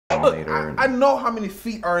Look, later. I know how many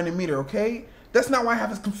feet are in a meter, okay? That's not why I have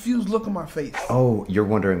this confused look on my face. Oh, you're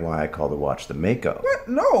wondering why I call the watch the Mako. What?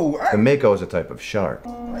 No. The Mako is a type of shark.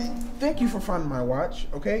 Thank you for finding my watch,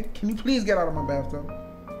 okay? Can you please get out of my bathtub?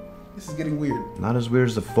 This is getting weird. Not as weird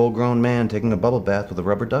as a full-grown man taking a bubble bath with a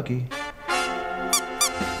rubber ducky.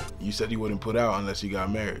 You said you wouldn't put out unless you got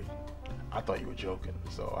married. I thought you were joking,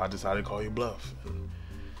 so I decided to call you bluff. And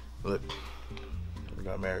look, we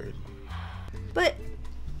got married. But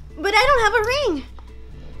I don't have a ring.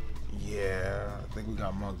 Yeah, I think we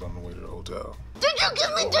got mugged on the way to the hotel. Did you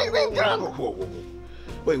get me date drunk? Whoa.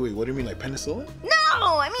 Wait, what do you mean, like penicillin?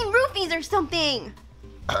 No, I mean roofies or something.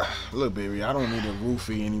 Look, baby, I don't need to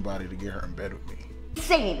roofie anybody to get her in bed with me.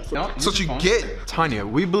 Same. No, That's what you get. Tanya,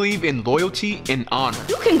 we believe in loyalty and honor.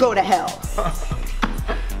 You can go to hell.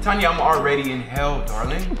 Tanya, I'm already in hell,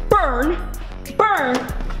 darling. Burn, burn,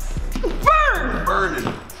 burn!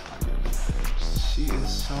 Burning. She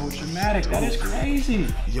is so dramatic. That is crazy.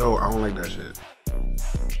 Yo, I don't like that shit.